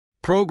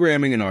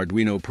Programming an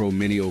Arduino Pro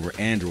Mini over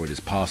Android is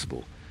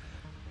possible,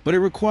 but it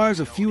requires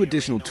a few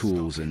additional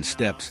tools and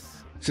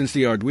steps since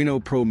the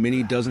Arduino Pro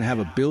Mini doesn't have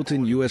a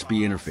built-in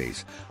USB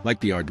interface like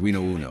the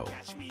Arduino Uno.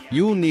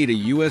 You'll need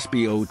a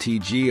USB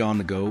OTG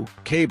on-the-go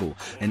cable,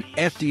 an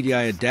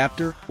FDDI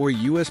adapter or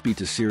USB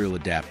to serial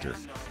adapter,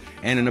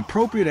 and an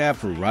appropriate app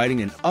for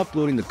writing and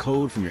uploading the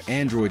code from your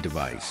Android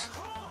device.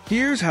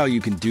 Here's how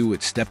you can do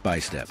it step by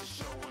step.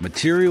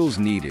 Materials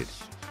needed: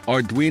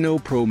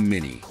 Arduino Pro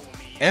Mini,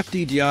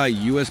 FDDI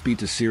USB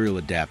to serial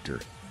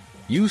adapter,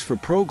 used for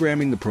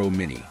programming the Pro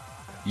Mini,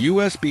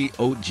 USB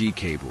OTG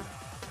cable,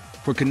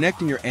 for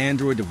connecting your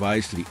Android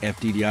device to the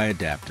FDDI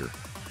adapter,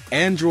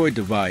 Android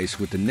device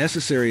with the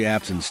necessary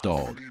apps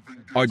installed,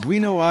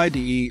 Arduino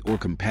IDE or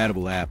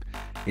compatible app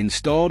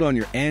installed on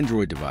your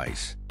Android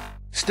device.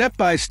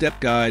 Step-by-step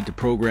guide to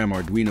program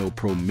Arduino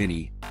Pro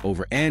Mini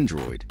over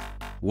Android.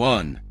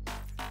 1.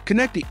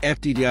 Connect the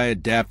FDDI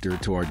adapter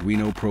to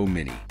Arduino Pro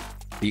Mini.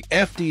 The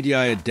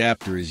FDDI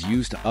adapter is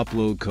used to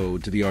upload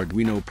code to the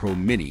Arduino Pro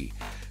Mini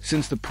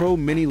since the Pro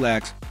Mini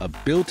lacks a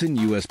built-in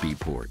USB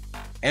port.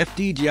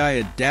 FDDI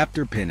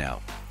adapter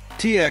pinout: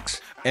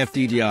 TX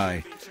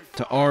FDDI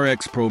to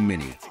RX Pro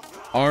Mini,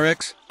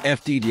 RX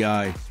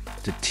FDDI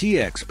to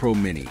TX Pro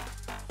Mini,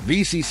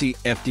 VCC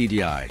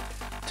FDDI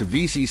to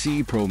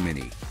VCC Pro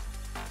Mini,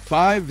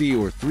 5V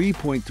or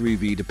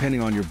 3.3V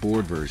depending on your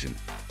board version,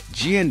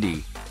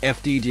 GND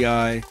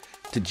FDDI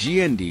to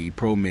GND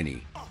Pro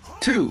Mini.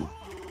 2.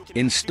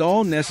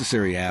 Install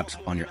necessary apps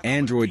on your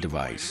Android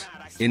device.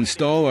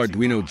 Install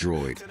Arduino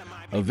Droid,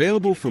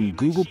 available from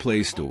Google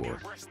Play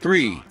Store.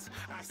 3.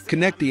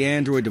 Connect the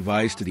Android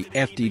device to the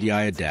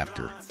FDDI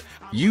adapter.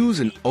 Use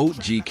an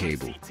OTG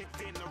cable.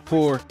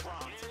 4.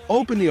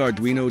 Open the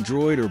Arduino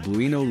Droid or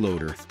Bluino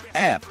Loader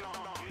app.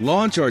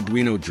 Launch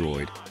Arduino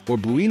Droid or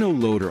Bluino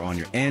Loader on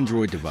your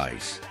Android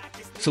device.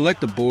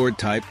 Select the board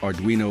type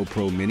Arduino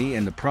Pro Mini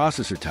and the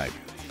processor type,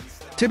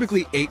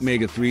 typically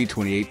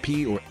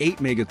 8MEGA328P or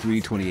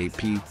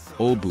 8MEGA328P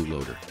old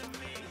bootloader.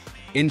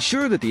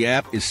 Ensure that the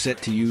app is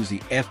set to use the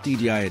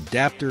FDDI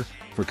adapter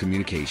for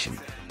communication.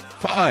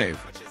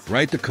 5.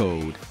 Write the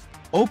code.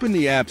 Open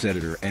the apps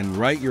editor and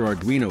write your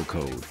Arduino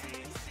code.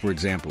 For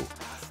example,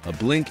 a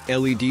blink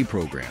LED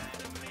program.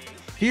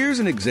 Here's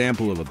an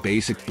example of a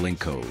basic blink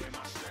code.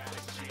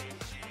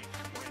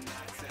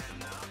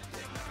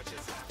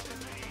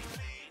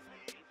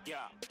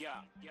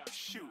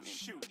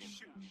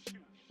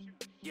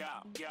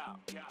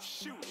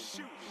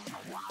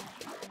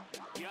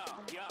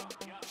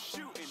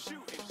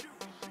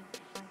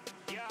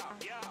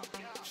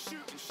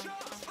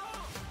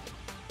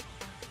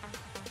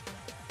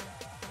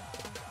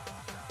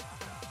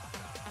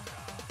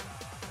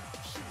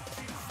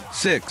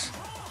 Six.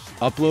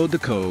 Upload the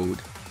code.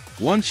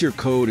 Once your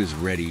code is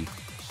ready,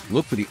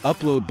 look for the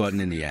upload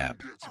button in the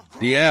app.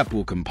 The app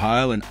will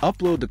compile and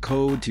upload the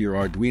code to your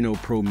Arduino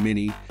Pro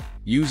Mini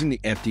using the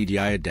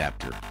FDDI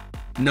adapter.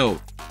 Note: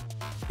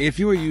 if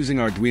you are using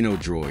Arduino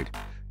Droid,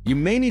 you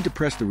may need to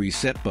press the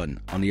reset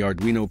button on the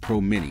Arduino Pro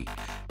Mini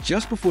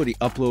just before the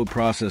upload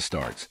process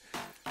starts,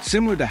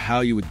 similar to how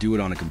you would do it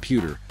on a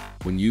computer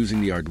when using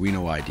the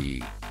Arduino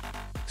IDE.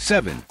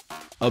 7.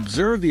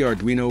 Observe the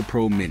Arduino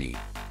Pro Mini.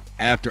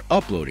 After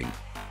uploading,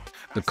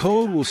 the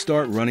code will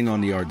start running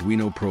on the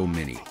Arduino Pro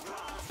Mini.